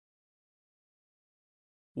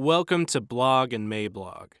Welcome to Blog and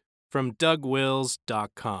Mablog from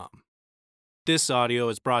DougWills.com. This audio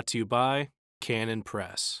is brought to you by Canon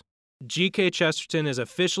Press. G.K. Chesterton has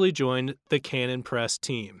officially joined the Canon Press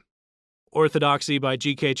team. Orthodoxy by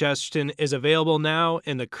G.K. Chesterton is available now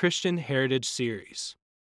in the Christian Heritage series.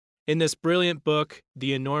 In this brilliant book,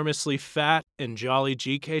 the enormously fat and jolly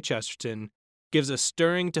G.K. Chesterton gives a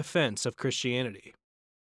stirring defense of Christianity.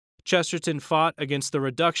 Chesterton fought against the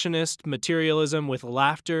reductionist materialism with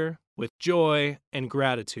laughter, with joy, and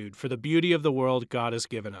gratitude for the beauty of the world God has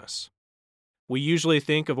given us. We usually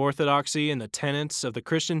think of orthodoxy and the tenets of the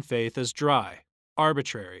Christian faith as dry,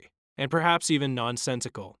 arbitrary, and perhaps even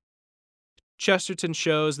nonsensical. Chesterton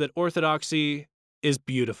shows that orthodoxy is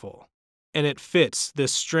beautiful, and it fits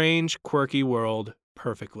this strange, quirky world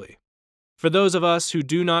perfectly. For those of us who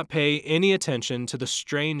do not pay any attention to the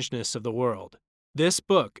strangeness of the world, this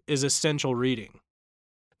book is essential reading.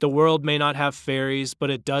 The world may not have fairies, but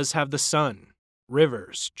it does have the sun,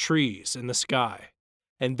 rivers, trees, and the sky,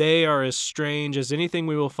 and they are as strange as anything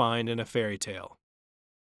we will find in a fairy tale.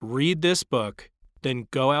 Read this book, then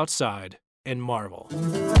go outside and marvel.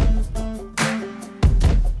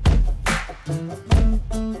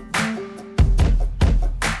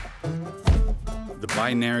 The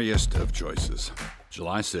Binariest of Choices,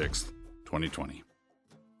 July 6th, 2020.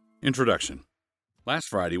 Introduction. Last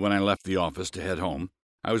Friday, when I left the office to head home,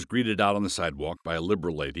 I was greeted out on the sidewalk by a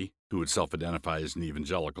liberal lady who would self-identify as an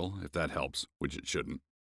evangelical, if that helps, which it shouldn't,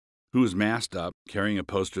 who was masked up, carrying a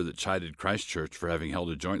poster that chided Christ Church for having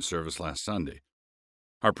held a joint service last Sunday.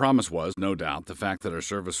 Our promise was, no doubt, the fact that our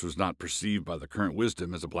service was not perceived by the current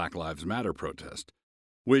wisdom as a Black Lives Matter protest,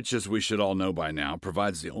 which, as we should all know by now,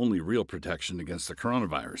 provides the only real protection against the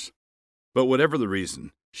coronavirus. But whatever the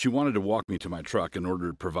reason, she wanted to walk me to my truck in order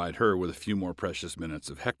to provide her with a few more precious minutes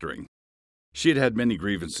of hectoring. She had had many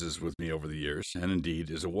grievances with me over the years, and indeed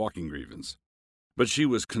is a walking grievance. But she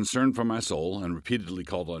was concerned for my soul and repeatedly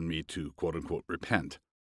called on me to, quote-unquote, repent.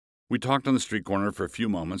 We talked on the street corner for a few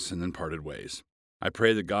moments and then parted ways. I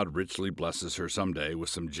pray that God richly blesses her someday with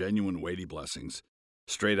some genuine weighty blessings,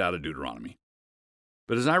 straight out of Deuteronomy.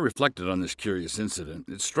 But as I reflected on this curious incident,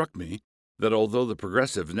 it struck me that although the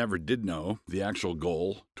progressives never did know the actual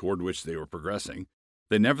goal toward which they were progressing,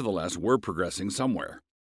 they nevertheless were progressing somewhere.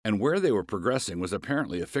 And where they were progressing was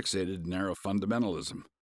apparently a fixated narrow fundamentalism.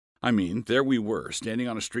 I mean, there we were, standing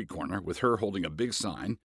on a street corner with her holding a big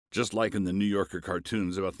sign, just like in the New Yorker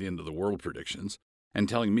cartoons about the end of the world predictions, and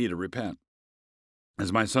telling me to repent.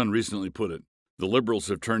 As my son recently put it, the liberals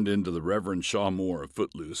have turned into the Reverend Shaw Moore of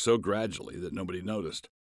Footloose so gradually that nobody noticed.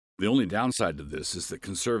 The only downside to this is that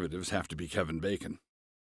conservatives have to be Kevin Bacon.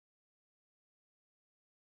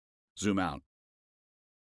 Zoom out.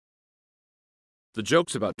 The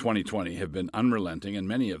jokes about 2020 have been unrelenting and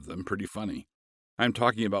many of them pretty funny. I'm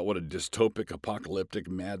talking about what a dystopic, apocalyptic,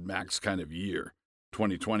 Mad Max kind of year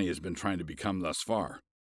 2020 has been trying to become thus far.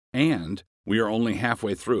 And we are only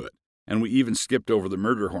halfway through it, and we even skipped over the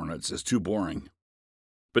murder hornets as too boring.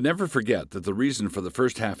 But never forget that the reason for the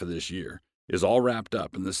first half of this year is all wrapped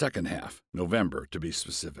up in the second half, November to be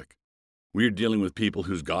specific. We are dealing with people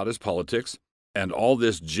whose God is politics, and all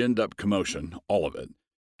this ginned-up commotion, all of it,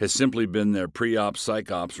 has simply been their pre-op,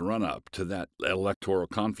 psych-ops run-up to that electoral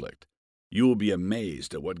conflict. You will be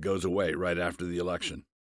amazed at what goes away right after the election.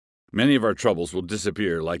 Many of our troubles will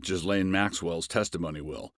disappear like Ghislaine Maxwell's testimony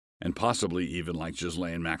will, and possibly even like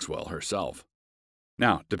Ghislaine Maxwell herself.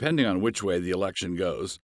 Now, depending on which way the election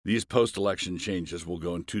goes, these post-election changes will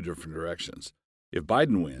go in two different directions. If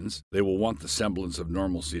Biden wins, they will want the semblance of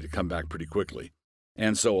normalcy to come back pretty quickly,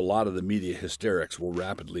 and so a lot of the media hysterics will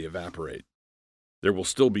rapidly evaporate. There will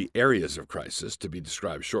still be areas of crisis to be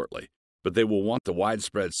described shortly, but they will want the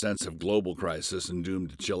widespread sense of global crisis and doom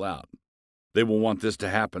to chill out. They will want this to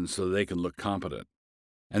happen so they can look competent.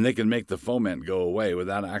 And they can make the foment go away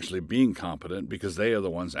without actually being competent because they are the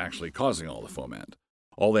ones actually causing all the foment.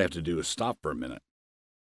 All they have to do is stop for a minute.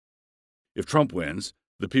 If Trump wins,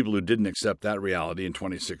 the people who didn't accept that reality in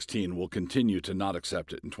 2016 will continue to not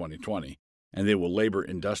accept it in 2020, and they will labor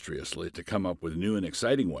industriously to come up with new and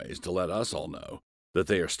exciting ways to let us all know that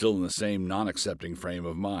they are still in the same non-accepting frame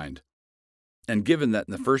of mind. And given that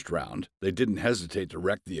in the first round, they didn't hesitate to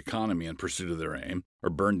wreck the economy in pursuit of their aim, or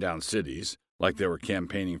burn down cities, like they were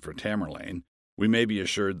campaigning for Tamerlane, we may be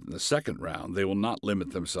assured that in the second round they will not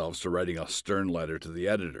limit themselves to writing a stern letter to the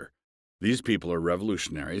editor. These people are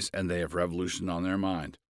revolutionaries, and they have revolution on their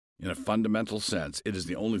mind. In a fundamental sense, it is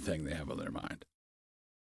the only thing they have on their mind.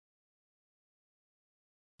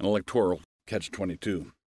 An electoral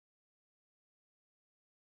catch-22.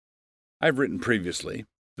 I've written previously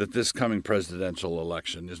that this coming presidential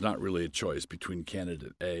election is not really a choice between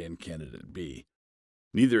candidate A and candidate B.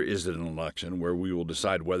 Neither is it an election where we will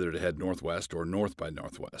decide whether to head northwest or north by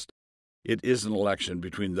northwest. It is an election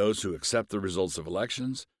between those who accept the results of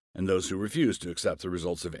elections and those who refuse to accept the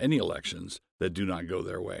results of any elections that do not go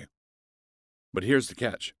their way. But here's the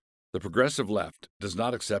catch. The progressive left does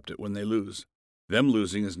not accept it when they lose. Them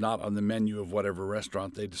losing is not on the menu of whatever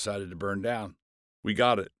restaurant they decided to burn down. We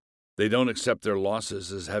got it. They don't accept their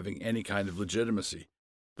losses as having any kind of legitimacy.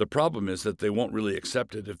 The problem is that they won't really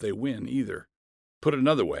accept it if they win either. Put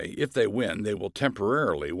another way, if they win, they will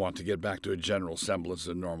temporarily want to get back to a general semblance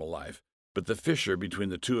of normal life. But the fissure between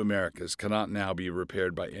the two Americas cannot now be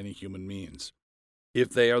repaired by any human means. If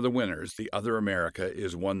they are the winners, the other America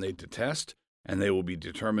is one they detest, and they will be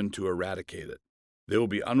determined to eradicate it. They will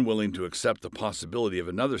be unwilling to accept the possibility of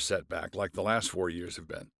another setback like the last 4 years have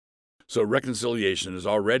been. So reconciliation is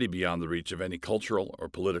already beyond the reach of any cultural or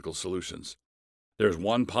political solutions. There is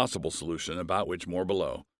one possible solution about which more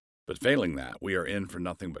below, but failing that, we are in for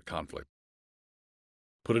nothing but conflict.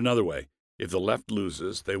 Put another way, if the left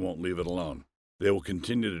loses, they won't leave it alone. They will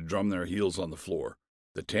continue to drum their heels on the floor.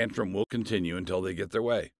 The tantrum will continue until they get their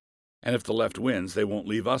way. And if the left wins, they won't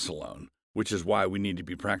leave us alone, which is why we need to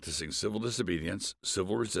be practicing civil disobedience,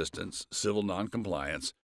 civil resistance, civil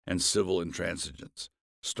noncompliance, and civil intransigence.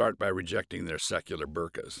 Start by rejecting their secular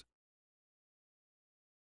burqas.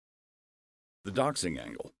 The doxing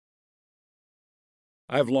angle.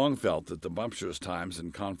 I have long felt that the bumptious times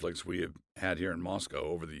and conflicts we have had here in Moscow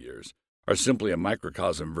over the years are simply a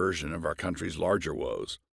microcosm version of our country's larger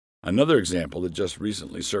woes. Another example that just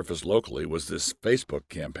recently surfaced locally was this Facebook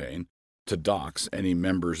campaign to dox any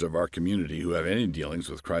members of our community who have any dealings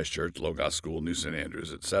with Christchurch, Logos School, New St.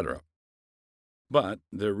 Andrews, etc. But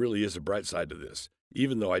there really is a bright side to this.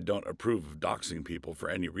 Even though I don't approve of doxing people for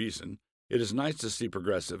any reason, it is nice to see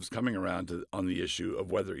progressives coming around on the issue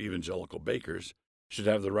of whether evangelical bakers should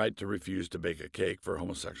have the right to refuse to bake a cake for a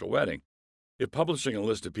homosexual wedding. If publishing a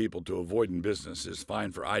list of people to avoid in business is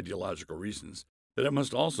fine for ideological reasons, then it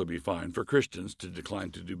must also be fine for Christians to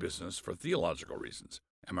decline to do business for theological reasons.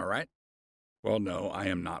 Am I right? Well, no, I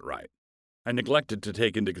am not right. I neglected to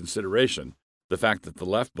take into consideration the fact that the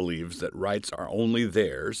left believes that rights are only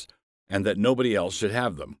theirs and that nobody else should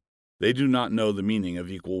have them. They do not know the meaning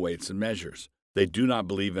of equal weights and measures. They do not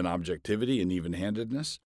believe in objectivity and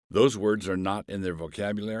even-handedness. Those words are not in their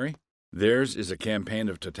vocabulary. Theirs is a campaign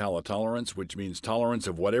of totalitarians, which means tolerance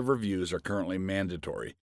of whatever views are currently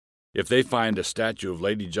mandatory. If they find a statue of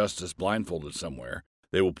Lady Justice blindfolded somewhere,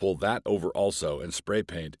 they will pull that over also and spray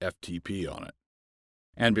paint FTP on it.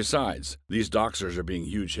 And besides, these doxers are being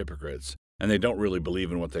huge hypocrites, and they don't really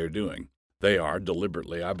believe in what they are doing. They are,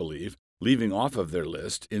 deliberately, I believe, leaving off of their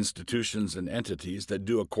list institutions and entities that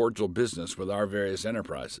do a cordial business with our various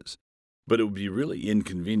enterprises. But it would be really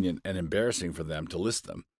inconvenient and embarrassing for them to list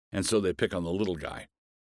them, and so they pick on the little guy.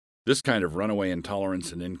 This kind of runaway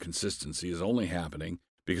intolerance and inconsistency is only happening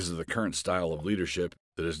because of the current style of leadership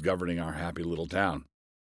that is governing our happy little town.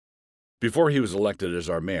 Before he was elected as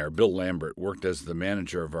our mayor, Bill Lambert worked as the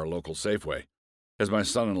manager of our local Safeway. As my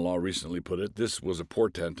son-in-law recently put it, this was a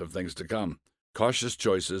portent of things to come, cautious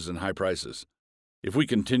choices and high prices. If we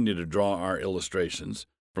continue to draw our illustrations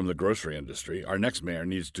from the grocery industry, our next mayor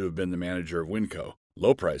needs to have been the manager of Winco.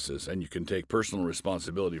 Low prices, and you can take personal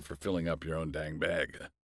responsibility for filling up your own dang bag.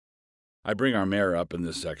 I bring our mayor up in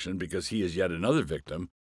this section because he is yet another victim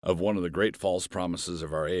of one of the great false promises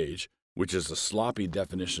of our age, which is a sloppy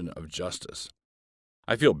definition of justice.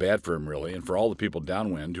 I feel bad for him, really, and for all the people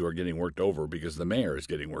downwind who are getting worked over because the mayor is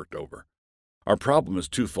getting worked over. Our problem is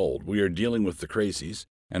twofold. We are dealing with the crazies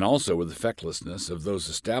and also with the fecklessness of those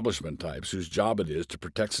establishment types whose job it is to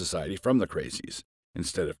protect society from the crazies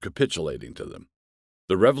instead of capitulating to them.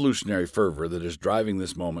 The revolutionary fervor that is driving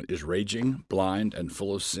this moment is raging, blind, and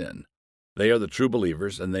full of sin. They are the true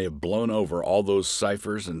believers, and they have blown over all those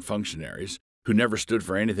ciphers and functionaries who never stood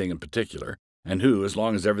for anything in particular, and who, as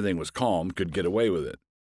long as everything was calm, could get away with it.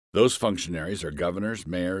 Those functionaries are governors,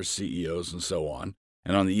 mayors, CEOs, and so on,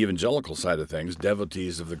 and on the evangelical side of things,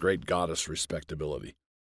 devotees of the great goddess respectability.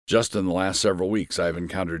 Just in the last several weeks, I have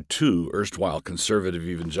encountered 2 erstwhile conservative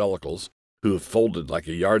evangelicals who have folded like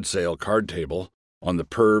a yard sale card table on the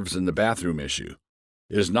pervs in the bathroom issue.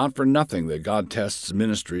 It is not for nothing that God tests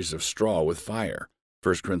ministries of straw with fire,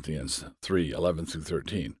 1 Corinthians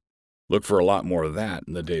 3:11-13. Look for a lot more of that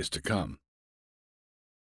in the days to come.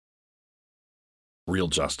 Real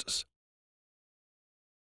justice.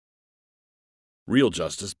 Real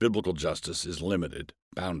justice, biblical justice, is limited,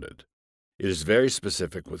 bounded. It is very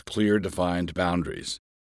specific with clear, defined boundaries.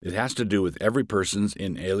 It has to do with every person's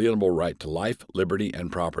inalienable right to life, liberty,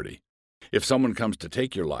 and property. If someone comes to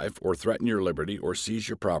take your life or threaten your liberty or seize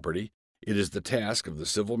your property, it is the task of the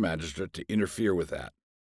civil magistrate to interfere with that.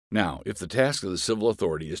 Now, if the task of the civil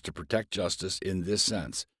authority is to protect justice in this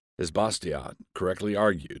sense, as Bastiat correctly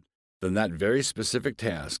argued, then that very specific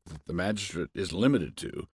task that the magistrate is limited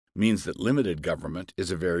to means that limited government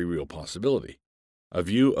is a very real possibility. A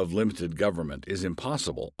view of limited government is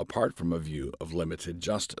impossible apart from a view of limited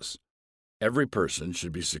justice. Every person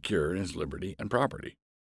should be secure in his liberty and property.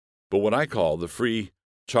 But what I call the free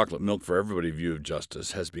chocolate milk for everybody view of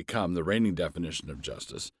justice has become the reigning definition of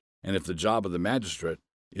justice, and if the job of the magistrate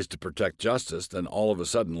is to protect justice, then all of a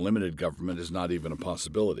sudden limited government is not even a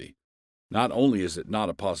possibility. Not only is it not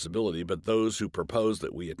a possibility, but those who propose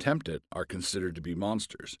that we attempt it are considered to be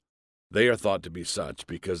monsters. They are thought to be such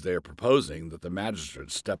because they are proposing that the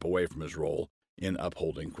magistrate step away from his role in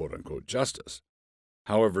upholding quote-unquote justice.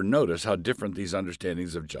 However, notice how different these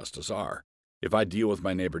understandings of justice are. If I deal with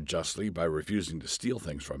my neighbor justly by refusing to steal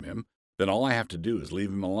things from him, then all I have to do is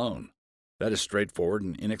leave him alone. That is straightforward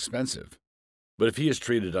and inexpensive. But if he is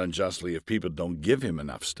treated unjustly if people don't give him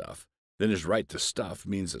enough stuff, then his right to stuff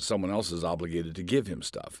means that someone else is obligated to give him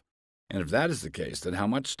stuff. And if that is the case, then how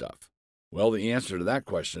much stuff? Well, the answer to that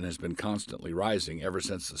question has been constantly rising ever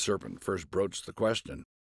since the serpent first broached the question.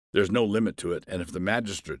 There's no limit to it, and if the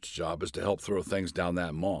magistrate's job is to help throw things down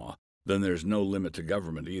that maw, then there's no limit to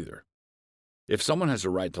government either. If someone has a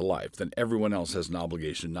right to life, then everyone else has an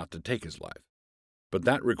obligation not to take his life. But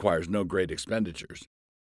that requires no great expenditures.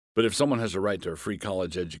 But if someone has a right to a free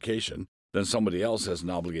college education, then somebody else has an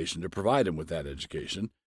obligation to provide him with that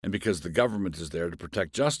education, and because the government is there to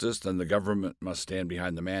protect justice, then the government must stand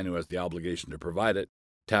behind the man who has the obligation to provide it,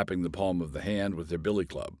 tapping the palm of the hand with their billy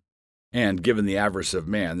club. And given the avarice of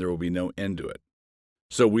man, there will be no end to it.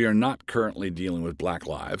 So we are not currently dealing with black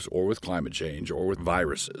lives, or with climate change, or with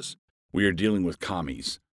viruses. We are dealing with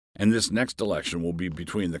commies. And this next election will be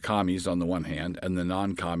between the commies on the one hand and the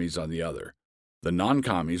non-commies on the other. The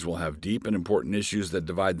non-commies will have deep and important issues that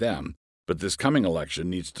divide them, but this coming election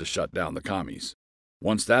needs to shut down the commies.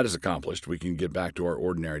 Once that is accomplished, we can get back to our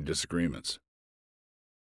ordinary disagreements.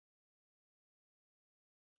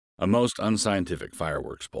 A most unscientific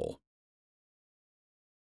fireworks poll.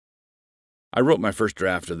 I wrote my first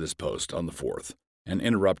draft of this post on the 4th and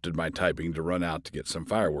interrupted my typing to run out to get some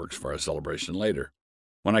fireworks for our celebration later.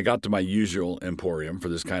 When I got to my usual emporium for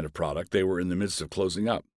this kind of product, they were in the midst of closing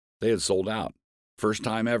up. They had sold out. First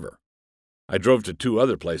time ever. I drove to 2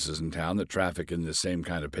 other places in town that traffic in this same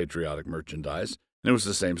kind of patriotic merchandise, and it was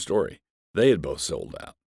the same story. They had both sold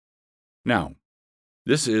out. Now,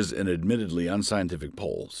 this is an admittedly unscientific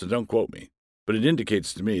poll, so don't quote me, but it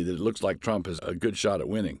indicates to me that it looks like Trump has a good shot at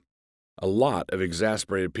winning. A lot of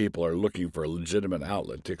exasperated people are looking for a legitimate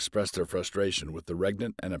outlet to express their frustration with the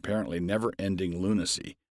regnant and apparently never-ending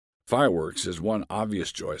lunacy. Fireworks is one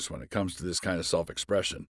obvious choice when it comes to this kind of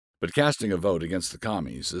self-expression, but casting a vote against the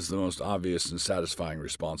commies is the most obvious and satisfying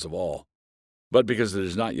response of all. But because it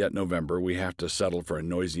is not yet November, we have to settle for a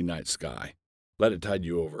noisy night sky. Let it tide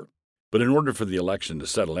you over. But in order for the election to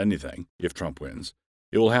settle anything, if Trump wins,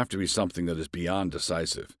 it will have to be something that is beyond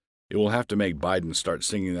decisive. It will have to make Biden start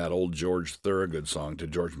singing that old George Thorogood song to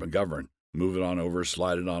George McGovern. Move it on over,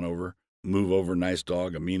 slide it on over. Move over, nice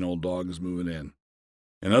dog, a mean old dog is moving in.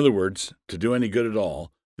 In other words, to do any good at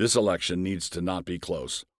all, this election needs to not be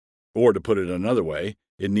close. Or to put it another way,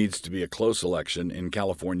 it needs to be a close election in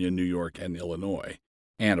California, New York, and Illinois,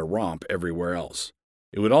 and a romp everywhere else.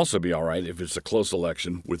 It would also be all right if it's a close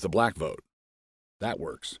election with the black vote. That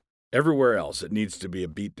works. Everywhere else, it needs to be a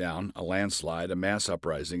beatdown, a landslide, a mass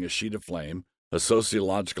uprising, a sheet of flame, a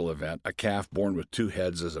sociological event, a calf born with 2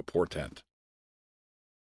 heads as a portent.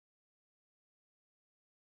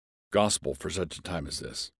 Gospel for such a time as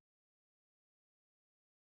this.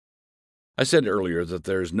 I said earlier that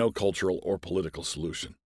there is no cultural or political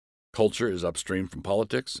solution. Culture is upstream from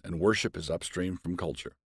politics, and worship is upstream from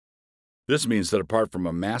culture. This means that apart from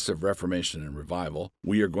a massive reformation and revival,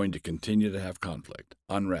 we are going to continue to have conflict,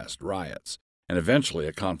 unrest, riots, and eventually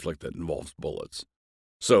a conflict that involves bullets.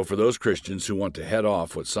 So for those Christians who want to head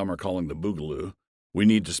off what some are calling the boogaloo, we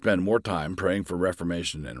need to spend more time praying for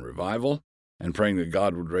reformation and revival, and praying that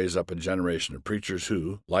God would raise up a generation of preachers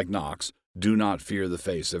who, like Knox, do not fear the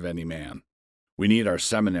face of any man. We need our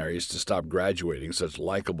seminaries to stop graduating such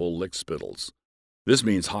likable lickspittles. This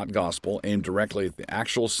means hot gospel aimed directly at the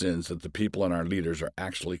actual sins that the people and our leaders are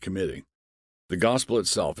actually committing. The gospel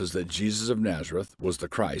itself is that Jesus of Nazareth was the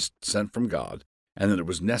Christ sent from God, and that it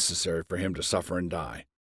was necessary for him to suffer and die.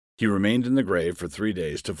 He remained in the grave for 3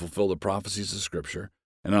 days to fulfill the prophecies of Scripture,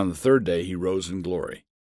 and on the 3rd day he rose in glory.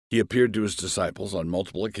 He appeared to his disciples on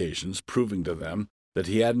multiple occasions, proving to them that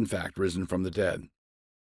he had in fact risen from the dead.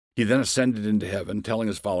 He then ascended into heaven, telling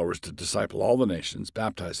his followers to disciple all the nations,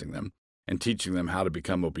 baptizing them, and teaching them how to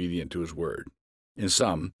become obedient to his word. In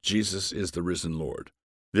sum, Jesus is the risen Lord.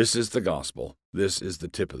 This is the gospel. This is the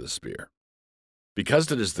tip of the spear.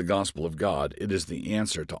 Because it is the gospel of God, it is the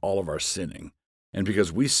answer to all of our sinning. And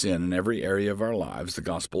because we sin in every area of our lives, the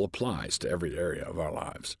gospel applies to every area of our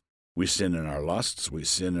lives. We sin in our lusts, we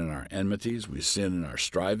sin in our enmities, we sin in our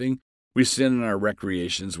striving, we sin in our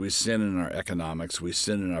recreations, we sin in our economics, we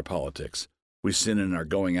sin in our politics, we sin in our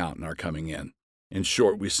going out and our coming in. In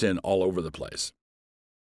short, we sin all over the place.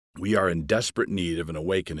 We are in desperate need of an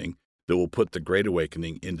awakening that will put the Great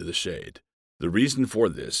Awakening into the shade. The reason for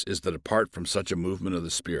this is that apart from such a movement of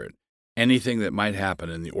the Spirit, anything that might happen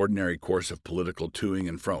in the ordinary course of political toing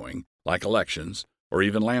and froing, like elections, or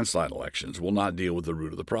even landslide elections, will not deal with the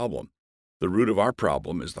root of the problem. The root of our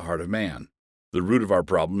problem is the heart of man. The root of our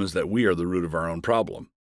problem is that we are the root of our own problem.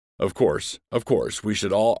 Of course, we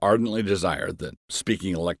should all ardently desire that,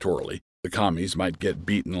 speaking electorally, the commies might get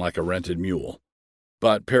beaten like a rented mule.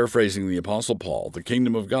 But, paraphrasing the Apostle Paul, the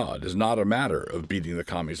kingdom of God is not a matter of beating the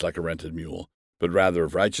commies like a rented mule, but rather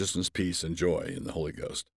of righteousness, peace, and joy in the Holy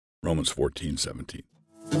Ghost. Romans 14:17.